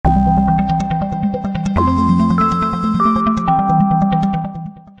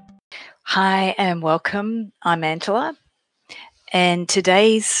Hi and welcome. I'm Angela, and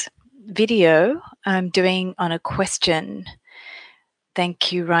today's video I'm doing on a question.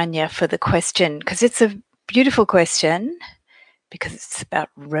 Thank you, Rania, for the question because it's a beautiful question because it's about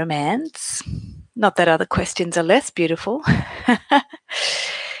romance. Not that other questions are less beautiful.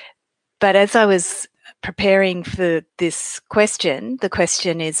 But as I was preparing for this question, the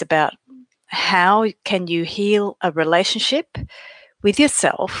question is about how can you heal a relationship with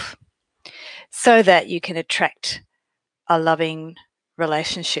yourself so that you can attract a loving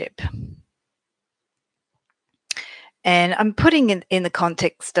relationship. And I'm putting in the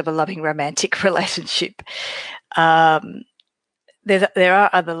context of a loving romantic relationship. There are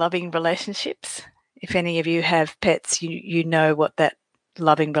other loving relationships. If any of you have pets, you know what that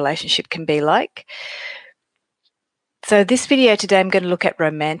loving relationship can be like. So this video today, I'm going to look at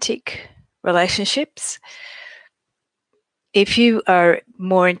romantic relationships. If you are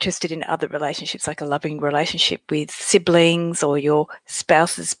more interested in other relationships, like a loving relationship with siblings or your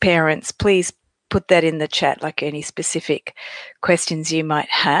spouse's parents, please put that in the chat, like any specific questions you might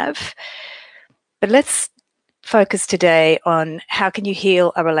have. But let's focus today on how can you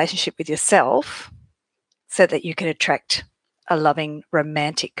heal a relationship with yourself so that you can attract a loving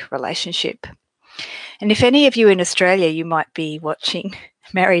romantic relationship. And if any of you in Australia, you might be watching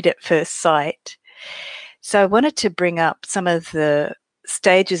Married at First Sight. So I wanted to bring up some of the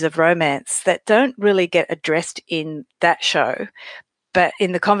stages of romance that don't really get addressed in that show, but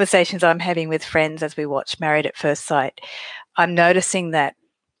in the conversations I'm having with friends as we watch Married at First Sight, I'm noticing that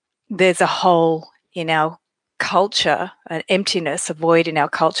there's a hole in our culture, an emptiness, a void in our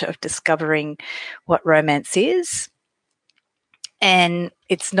culture of discovering what romance is. And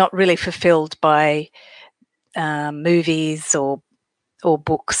it's not really fulfilled by movies or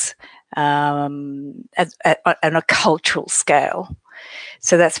books on a cultural scale.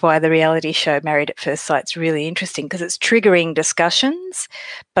 So that's why the reality show Married at First Sight is really interesting, because it's triggering discussions,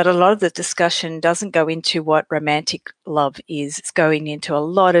 but a lot of the discussion doesn't go into what romantic love is. It's going into a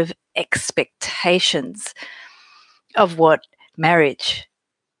lot of expectations of what marriage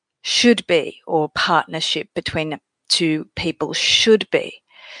should be, or partnership between two people should be.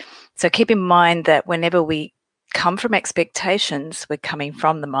 So keep in mind that whenever we come from expectations, we're coming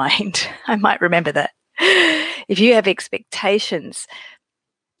from the mind. I might remember that. If you have expectations,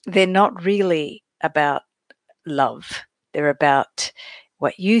 they're not really about love. They're about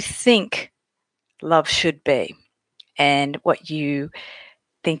what you think love should be and what you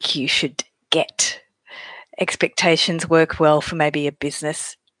think you should get. Expectations work well for maybe a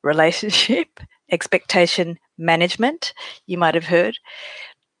business relationship, expectation management, you might have heard.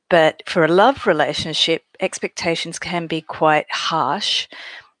 But for a love relationship, expectations can be quite harsh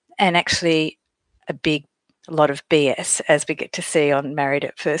and actually a lot of BS, as we get to see on Married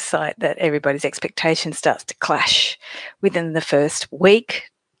at First Sight, that everybody's expectation starts to clash within the first week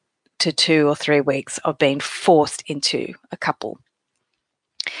to 2 or 3 weeks of being forced into a couple.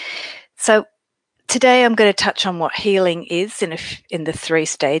 So today I'm going to touch on what healing is in the 3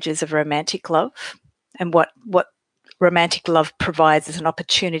 stages of romantic love, and what romantic love provides as an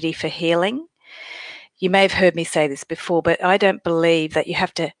opportunity for healing. You may have heard me say this before, but I don't believe that you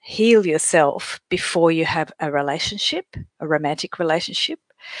have to heal yourself before you have a relationship, a romantic relationship.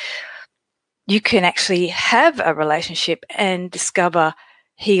 You can actually have a relationship and discover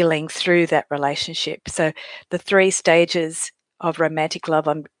healing through that relationship. So the 3 stages of romantic love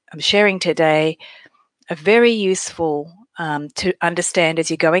I'm sharing today are very useful to understand as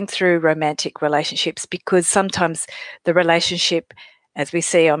you're going through romantic relationships, because sometimes the relationship, as we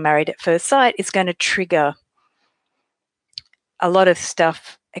see on Married at First Sight, is going to trigger a lot of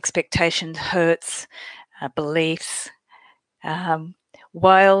stuff, expectations, hurts, beliefs,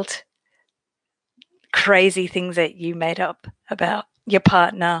 wild, crazy things that you made up about your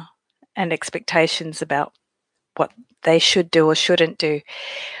partner, and expectations about what they should do or shouldn't do.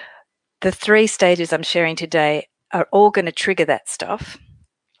 The 3 stages I'm sharing today are all going to trigger that stuff,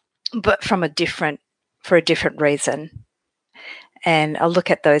 but for a different reason. And I'll look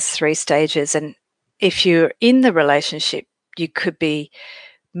at those 3 stages. And if you're in the relationship, you could be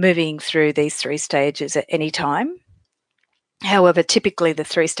moving through these 3 stages at any time. However, typically the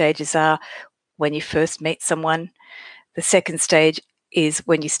 3 stages are when you first meet someone. The second stage is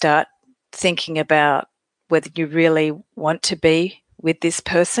when you start thinking about whether you really want to be with this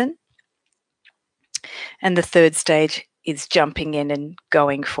person. And the third stage is jumping in and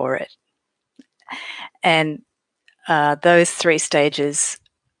going for it. And those 3 stages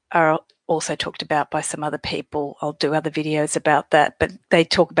are also talked about by some other people. I'll do other videos about that, but they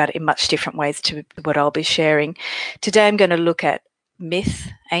talk about it in much different ways to what I'll be sharing. Today I'm going to look at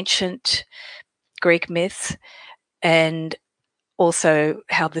myth, ancient Greek myths, and also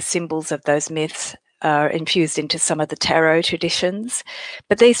how the symbols of those myths are infused into some of the tarot traditions.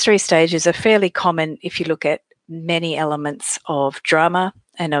 But these three stages are fairly common if you look at many elements of drama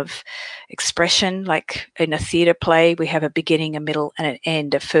and of expression. Like in a theatre play, we have a beginning, a middle, and an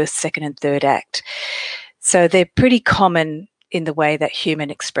end, a first, second, and third act. So they're pretty common in the way that human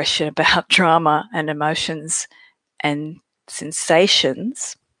expression about drama and emotions and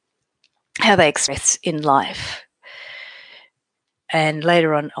sensations, how they express in life. And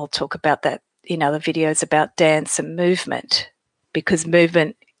later on, I'll talk about that in other videos about dance and movement, because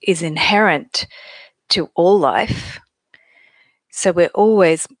movement is inherent to all life. So we're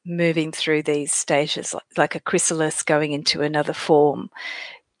always moving through these stages, like a chrysalis going into another form.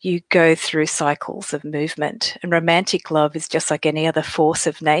 You go through cycles of movement, and romantic love is just like any other force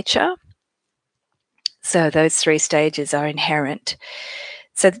of nature. So those three stages are inherent.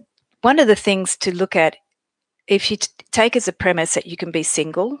 So one of the things to look at, if you take as a premise that you can be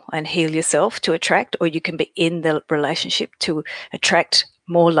single and heal yourself to attract, or you can be in the relationship to attract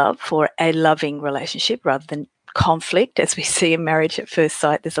more love for a loving relationship rather than conflict, as we see in Marriage at First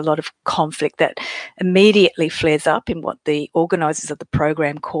Sight. There's a lot of conflict that immediately flares up in what the organisers of the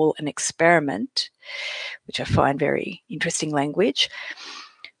program call an experiment, which I find very interesting language.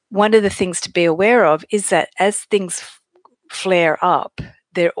 One of the things to be aware of is that as things flare up,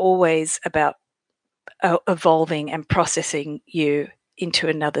 they're always about evolving and processing you into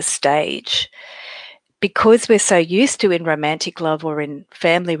another stage. Because we're so used to, in romantic love or in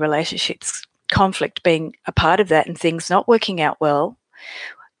family relationships, conflict being a part of that and things not working out well,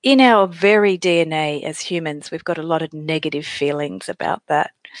 in our very DNA as humans, we've got a lot of negative feelings about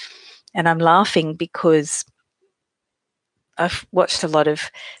that. And I'm laughing because I've watched a lot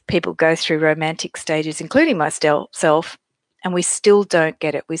of people go through romantic stages, including myself, and we still don't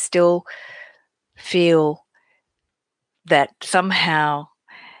get it. We still feel that somehow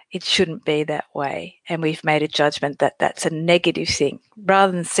it shouldn't be that way, and we've made a judgment that that's a negative thing,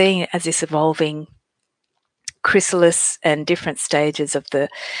 rather than seeing it as this evolving chrysalis and different stages of the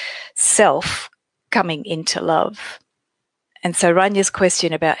self coming into love. And so Ranya's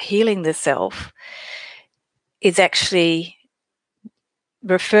question about healing the self is actually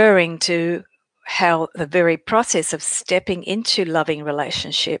referring to how the very process of stepping into loving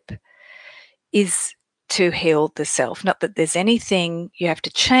relationship is to heal the self. Not that there's anything you have to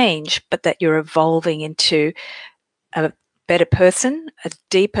change, but that you're evolving into a better person, a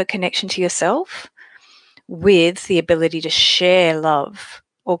deeper connection to yourself, with the ability to share love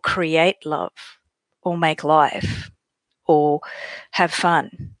or create love or make life or have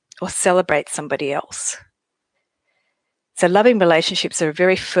fun or celebrate somebody else. So loving relationships are a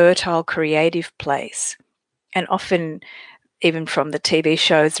very fertile, creative place. And often, even from the TV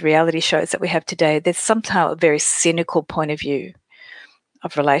shows, reality shows that we have today, there's somehow a very cynical point of view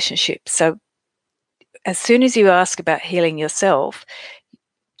of relationships. So as soon as you ask about healing yourself,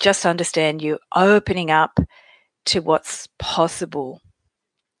 just understand you're opening up to what's possible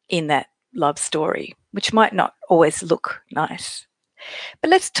in that love story, which might not always look nice. But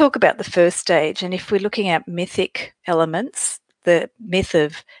let's talk about the first stage. And if we're looking at mythic elements, the myth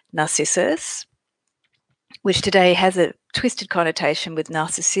of Narcissus, which today has a twisted connotation with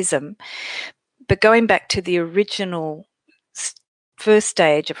narcissism, but going back to the original first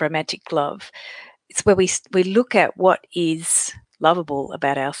stage of romantic love, it's where we look at what is lovable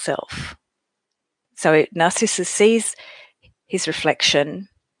about ourselves. So Narcissus sees his reflection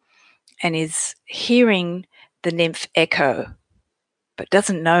and is hearing the nymph Echo, but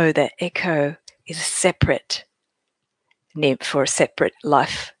doesn't know that Echo is a separate nymph or a separate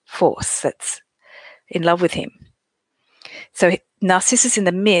life force that's in love with him. So Narcissus in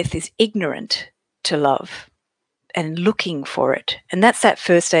the myth is ignorant to love and looking for it. And that's that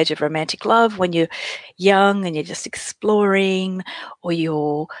first stage of romantic love, when you're young and you're just exploring, or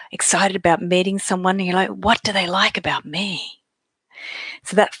you're excited about meeting someone and you're like, what do they like about me?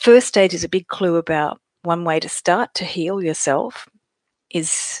 So that first stage is a big clue about one way to start to heal yourself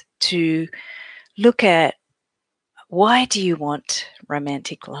is to look at, why do you want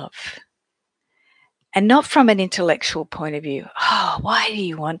romantic love? And not from an intellectual point of view. Oh, why do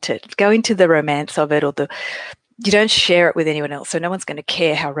you want it? Go into the romance of it, or you don't share it with anyone else, so no one's going to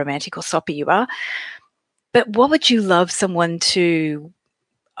care how romantic or soppy you are. But what would you love someone to,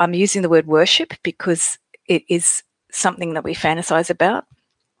 I'm using the word worship because it is something that we fantasize about,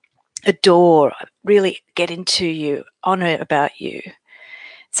 adore, really get into you, honor about you.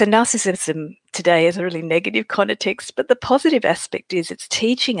 So narcissism today is a really negative context, but the positive aspect is it's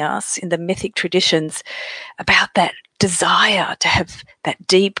teaching us in the mythic traditions about that desire to have that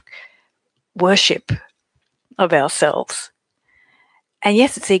deep worship of ourselves. And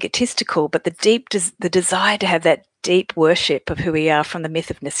yes, it's egotistical, but the desire to have that deep worship of who we are from the myth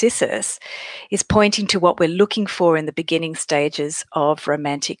of Narcissus is pointing to what we're looking for in the beginning stages of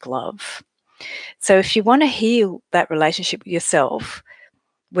romantic love. So if you want to heal that relationship with yourself,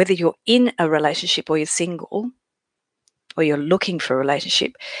 whether you're in a relationship or you're single or you're looking for a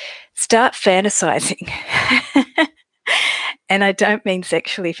relationship, start fantasizing. And I don't mean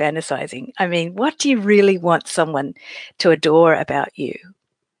sexually fantasizing. I mean, what do you really want someone to adore about you?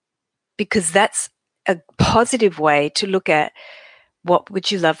 Because that's a positive way to look at what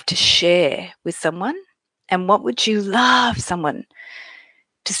would you love to share with someone and what would you love someone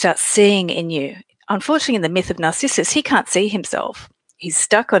to start seeing in you. Unfortunately, in the myth of Narcissus, he can't see himself. He's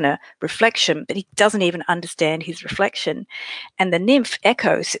stuck on a reflection, but he doesn't even understand his reflection. And the nymph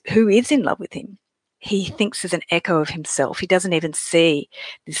Echo, who is in love with him, he thinks is an echo of himself. He doesn't even see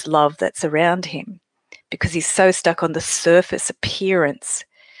this love that's around him because he's so stuck on the surface appearance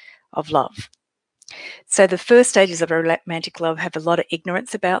of love. So the first stages of romantic love have a lot of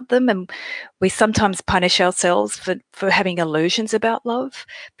ignorance about them, and we sometimes punish ourselves for having illusions about love.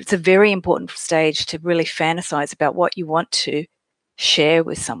 But it's a very important stage to really fantasize about what you want to share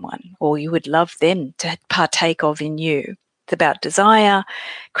with someone or you would love them to partake of in you. It's about desire,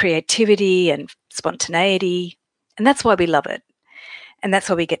 creativity, and spontaneity, and that's why we love it. And that's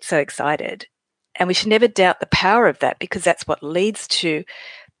why we get so excited. And we should never doubt the power of that, because that's what leads to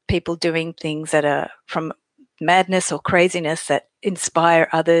people doing things that are from madness or craziness that inspire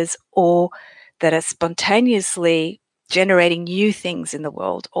others, or that are spontaneously generating new things in the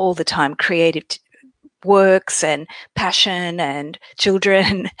world all the time, creative works and passion and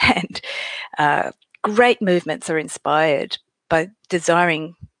children and great movements are inspired by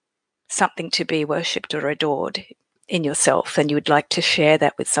desiring something to be worshipped or adored in yourself, and you would like to share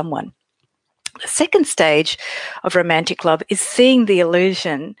that with someone. The second stage of romantic love is seeing the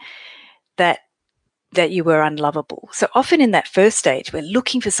illusion that you were unlovable. So often in that first stage, we're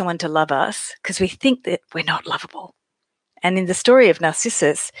looking for someone to love us because we think that we're not lovable. And in the story of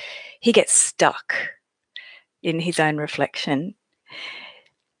Narcissus, he gets stuck in his own reflection.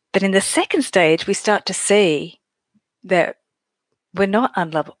 But in the second stage, we start to see that we're not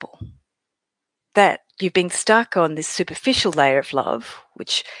unlovable, that you've been stuck on this superficial layer of love,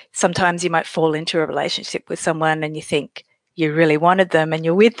 which sometimes you might fall into a relationship with someone and you think you really wanted them and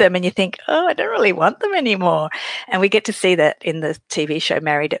you're with them and you think, oh, I don't really want them anymore. And we get to see that in the TV show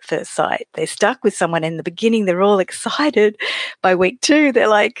Married at First Sight. They're stuck with someone in the beginning, they're all excited. By week 2, they're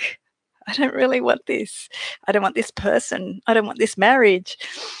like, I don't really want this. I don't want this person. I don't want this marriage.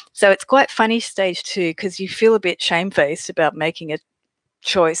 So it's quite funny stage 2, because you feel a bit shamefaced about making a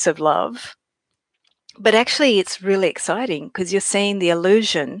choice of love. But actually it's really exciting because you're seeing the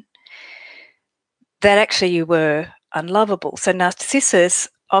illusion that actually you were unlovable. So Narcissus,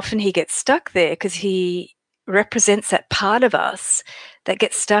 often he gets stuck there because he represents that part of us that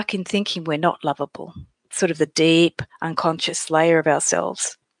gets stuck in thinking we're not lovable, sort of the deep unconscious layer of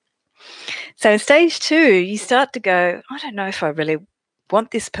ourselves. So in stage 2, you start to go, I don't know if I really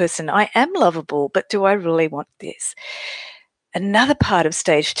want this person. I am lovable, but do I really want this? Another part of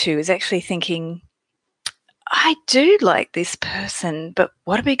stage 2 is actually thinking, I do like this person, but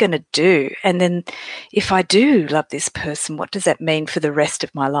what are we going to do? And then if I do love this person, what does that mean for the rest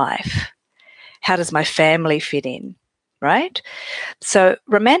of my life? How does my family fit in, right? So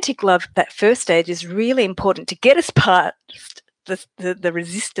romantic love, that first stage, is really important to get us past the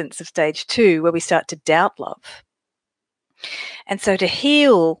resistance of stage 2, where we start to doubt love. And so to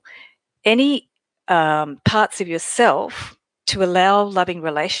heal any parts of yourself, to allow loving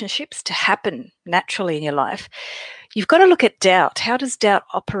relationships to happen naturally in your life, you've got to look at doubt. How does doubt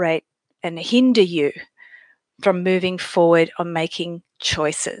operate and hinder you from moving forward on making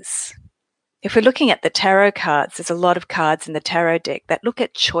choices? If we're looking at the tarot cards, there's a lot of cards in the tarot deck that look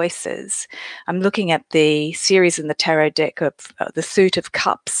at choices. I'm looking at the series in the tarot deck of the Suit of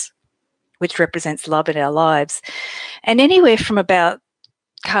Cups, which represents love in our lives. And anywhere from about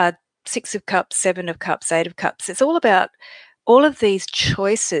card 6 of Cups, 7 of Cups, 8 of Cups, it's all about all of these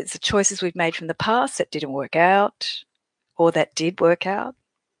choices, the choices we've made from the past that didn't work out or that did work out.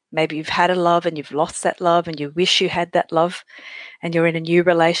 Maybe you've had a love and you've lost that love and you wish you had that love and you're in a new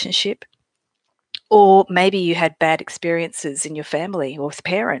relationship. Or maybe you had bad experiences in your family or with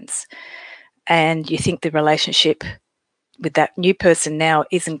parents and you think the relationship with that new person now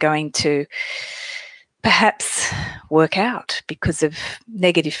isn't going to perhaps work out because of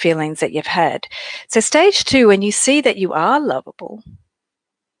negative feelings that you've had. So stage 2, when you see that you are lovable,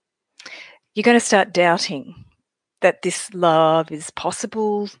 you're going to start doubting that this love is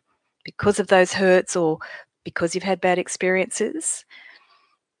possible because of those hurts or because you've had bad experiences.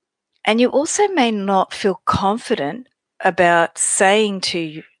 And you also may not feel confident about saying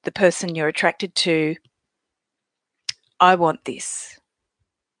to the person you're attracted to, I want this.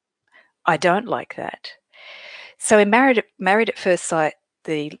 I don't like that. So in Married at First Sight,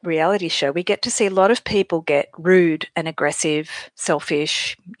 the reality show, we get to see a lot of people get rude and aggressive,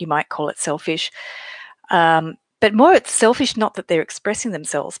 selfish. You might call it selfish. But more it's selfish, not that they're expressing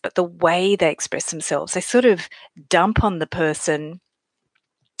themselves, but the way they express themselves. They sort of dump on the person,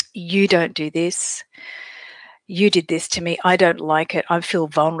 you don't do this. You did this to me. I don't like it. I feel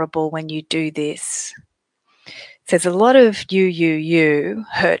vulnerable when you do this. So there's a lot of you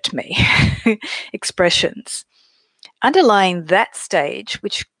hurt me expressions. Underlying that stage,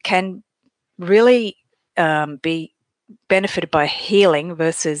 which can really be benefited by healing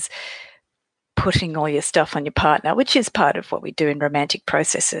versus putting all your stuff on your partner, which is part of what we do in romantic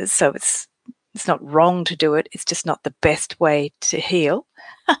processes. So it's not wrong to do it. It's just not the best way to heal.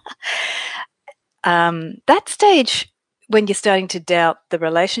 That stage, when you're starting to doubt the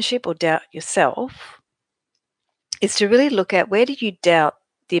relationship or doubt yourself, is to really look at where do you doubt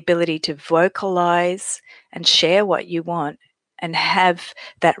the ability to vocalize and share what you want and have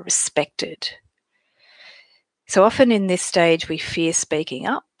that respected. So often in this stage, we fear speaking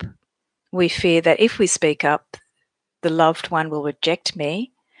up. We fear that if we speak up, the loved one will reject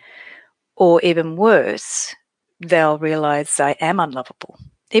me, or even worse, they'll realize I am unlovable.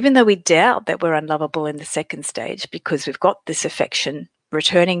 Even though we doubt that we're unlovable in the second stage because we've got this affection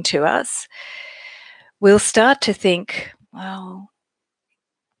returning to us, we'll start to think, well,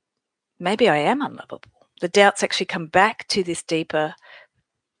 maybe I am unlovable. The doubts actually come back to this deep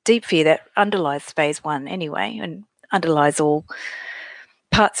fear that underlies phase one anyway, and underlies all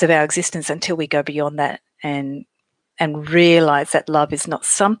parts of our existence until we go beyond that and realize that love is not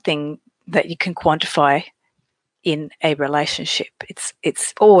something that you can quantify in a relationship.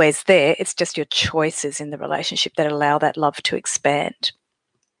 It's always there. It's just your choices in the relationship that allow that love to expand.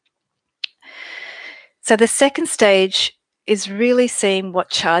 So the second stage is really seeing what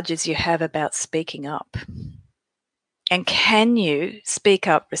charges you have about speaking up. And can you speak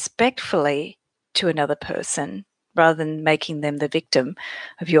up respectfully to another person rather than making them the victim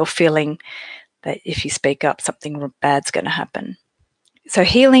of your feeling that if you speak up, something bad's going to happen. So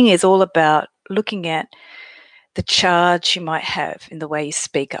healing is all about looking at the charge you might have in the way you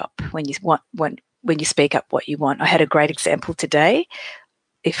speak up when you speak up what you want. I had a great example today.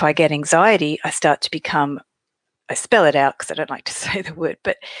 If I get anxiety, I start to become, I spell it out because I don't like to say the word,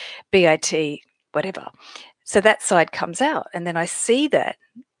 but BIT, whatever. So that side comes out, and then I see that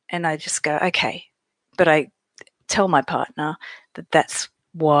and I just go, okay, but I tell my partner that that's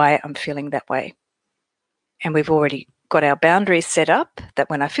why I'm feeling that way. And we've already got our boundaries set up that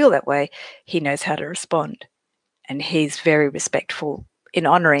when I feel that way, he knows how to respond. And he's very respectful in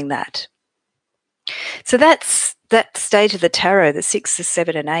honouring that. So that's that stage of the tarot, the 6, the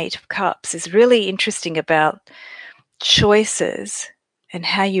 7, and 8 of cups, is really interesting about choices and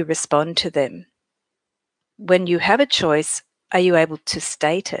how you respond to them. When you have a choice, are you able to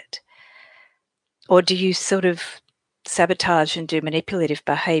state it? Or do you sort of sabotage and do manipulative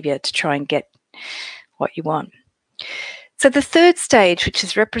behaviour to try and get what you want? So the third stage, which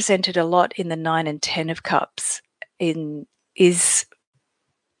is represented a lot in the 9 and 10 of cups, is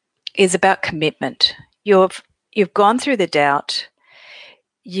about commitment. You've gone through the doubt,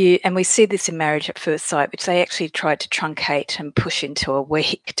 and we see this in Marriage at First Sight, which they actually tried to truncate and push into a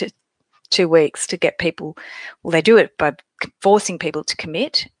week to 2 weeks to get people. Well, they do it by forcing people to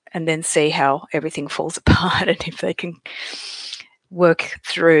commit and then see how everything falls apart and if they can work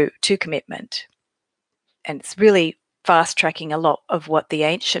through to commitment. And it's really fast tracking a lot of what the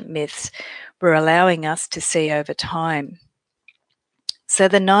ancient myths were allowing us to see over time. So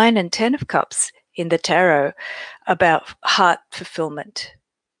the 9 and 10 of cups in the tarot about heart fulfillment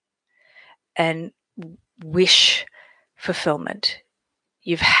and wish fulfillment.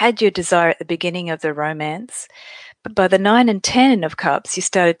 You've had your desire at the beginning of the romance, but by the 9 and 10 of cups, you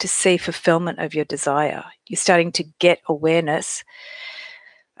started to see fulfillment of your desire. You're starting to get awareness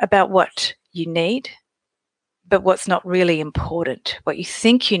about what you need, but what's not really important. What you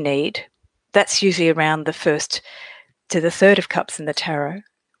think you need, that's usually around the 1st to the 3rd of cups in the tarot,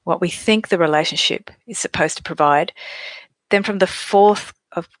 what we think the relationship is supposed to provide. Then from the 4th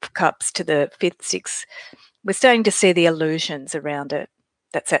of cups to the 5th, 6th, we're starting to see the illusions around it.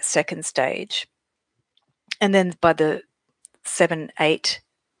 That's that second stage. And then by the 7, 8,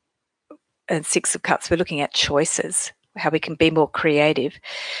 and 6 of cups, we're looking at choices, how we can be more creative.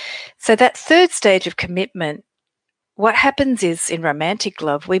 So that third stage of commitment what happens is in romantic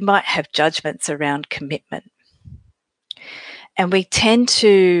love, we might have judgments around commitment. And we tend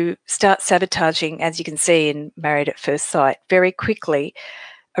to start sabotaging, as you can see in Married at First Sight, very quickly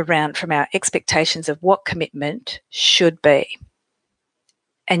around from our expectations of what commitment should be.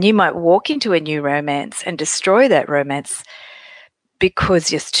 And you might walk into a new romance and destroy that romance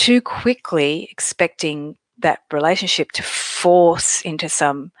because you're too quickly expecting that relationship to force into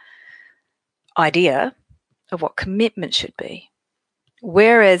some idea of what commitment should be.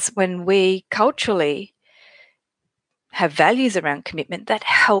 Whereas when we culturally have values around commitment, that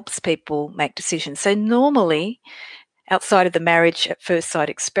helps people make decisions. So normally, outside of the Marriage at First Sight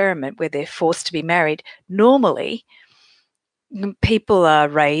experiment where they're forced to be married, normally people are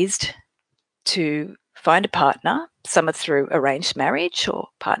raised to find a partner. Some are through arranged marriage or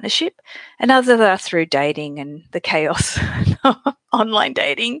partnership, and others are through dating and the chaos of online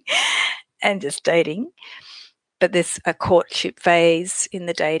dating and just dating. But there's a courtship phase in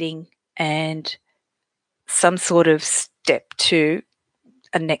the dating and some sort of step to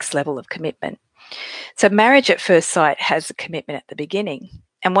a next level of commitment. So Marriage at First Sight has a commitment at the beginning.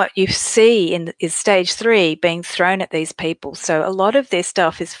 And what you see is stage 3 being thrown at these people. So a lot of their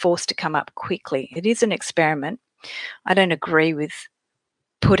stuff is forced to come up quickly. It is an experiment. I don't agree with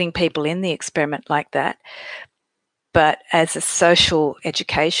putting people in the experiment like that. But as a social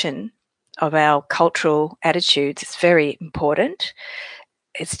education of our cultural attitudes, it's very important.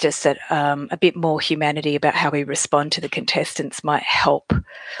 It's just that a bit more humanity about how we respond to the contestants might help.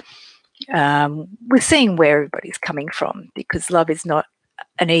 We're seeing where everybody's coming from, because love is not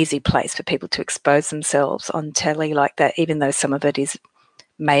an easy place for people to expose themselves on telly like that, even though some of it is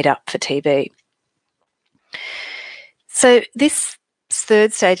made up for TV. So this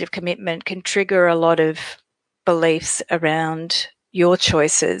third stage of commitment can trigger a lot of beliefs around your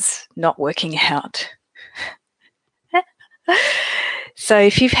choices not working out. So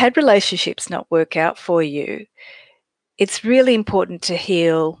if you've had relationships not work out for you, it's really important to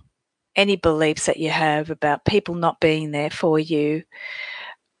heal any beliefs that you have about people not being there for you.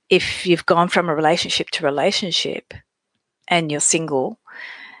 If you've gone from a relationship to relationship and you're single,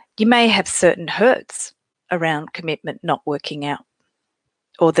 you may have certain hurts around commitment not working out,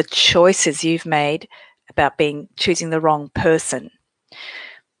 or the choices you've made about choosing the wrong person,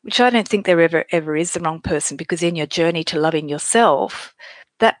 which I don't think there ever is the wrong person, because in your journey to loving yourself,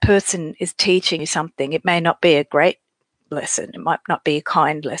 that person is teaching you something. It may not be a great lesson. It might not be a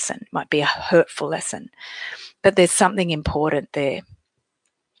kind lesson. It might be a hurtful lesson, but there's something important there.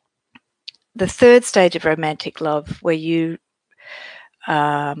 The third stage of romantic love, where you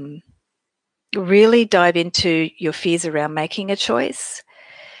really dive into your fears around making a choice,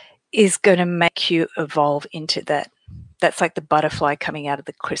 is going to make you evolve into that. That's like the butterfly coming out of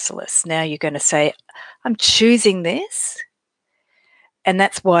the chrysalis. Now you're going to say, I'm choosing this. And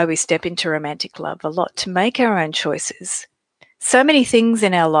that's why we step into romantic love a lot, to make our own choices. So many things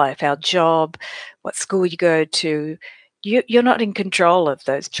in our life, our job, what school you go to, you're not in control of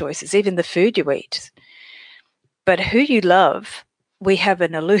those choices, even the food you eat. But who you love, we have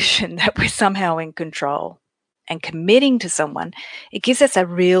an illusion that we're somehow in control. And committing to someone, it gives us a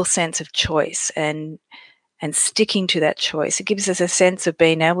real sense of choice and sticking to that choice. It gives us a sense of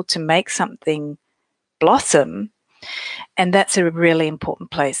being able to make something blossom. And that's a really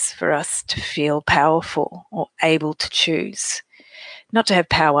important place for us to feel powerful or able to choose. Not to have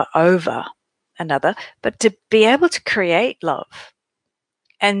power over another, but to be able to create love.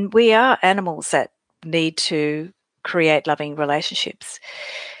 And we are animals that need to create loving relationships.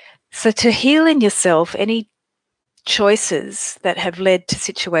 So to heal in yourself any choices that have led to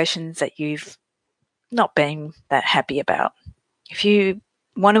situations that you've not been that happy about. If you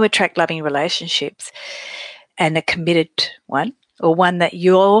want to attract loving relationships, and a committed one, or one that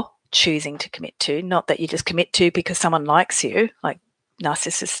you're choosing to commit to, not that you just commit to because someone likes you, like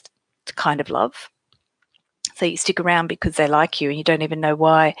narcissist kind of love. So you stick around because they like you and you don't even know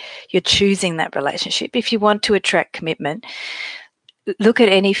why you're choosing that relationship. If you want to attract commitment, look at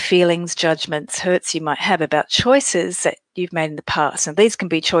any feelings, judgments, hurts you might have about choices that you've made in the past. And these can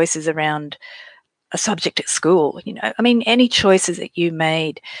be choices around a subject at school, any choices that you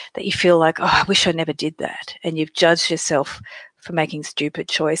made that you feel like, oh, I wish I never did that. And you've judged yourself for making stupid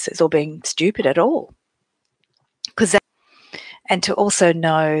choices or being stupid at all. And to also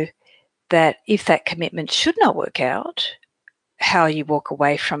know that if that commitment should not work out, how you walk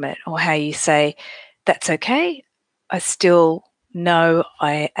away from it, or how you say, that's okay, I still know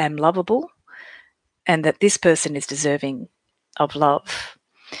I am lovable and that this person is deserving of love.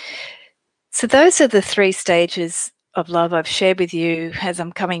 So those are the 3 stages of love I've shared with you as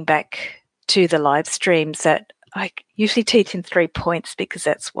I'm coming back to the live streams that I usually teach in 3 points because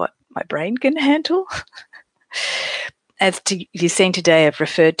that's what my brain can handle. As you've seen today, I've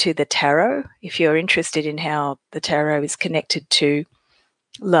referred to the tarot. If you're interested in how the tarot is connected to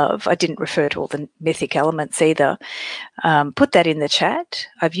love, I didn't refer to all the mythic elements either. Put that in the chat.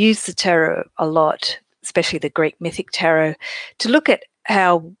 I've used the tarot a lot, especially the Greek mythic tarot, to look at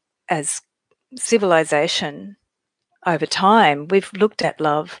how, as civilization over time, we've looked at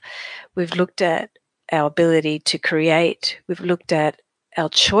love, we've looked at our ability to create, we've looked at our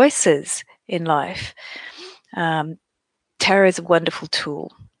choices in life. Tarot is a wonderful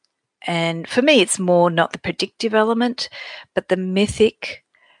tool. And for me, it's more not the predictive element, but the mythic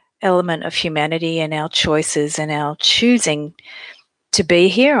element of humanity and our choices and our choosing to be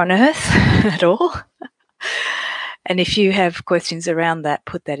here on Earth at all. And if you have questions around that,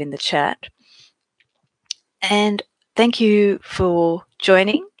 put that in the chat. And thank you for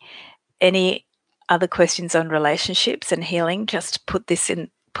joining. Any other questions on relationships and healing, just put those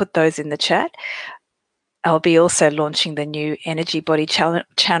in the chat. I'll be also launching the new Energy Body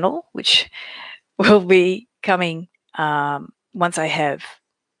channel, which will be coming once I have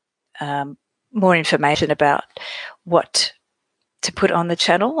more information about what to put on the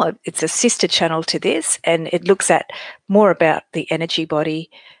channel. It's a sister channel to this, and it looks at more about the energy body,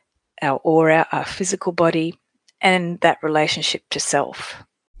 our aura, our physical body, and that relationship to self.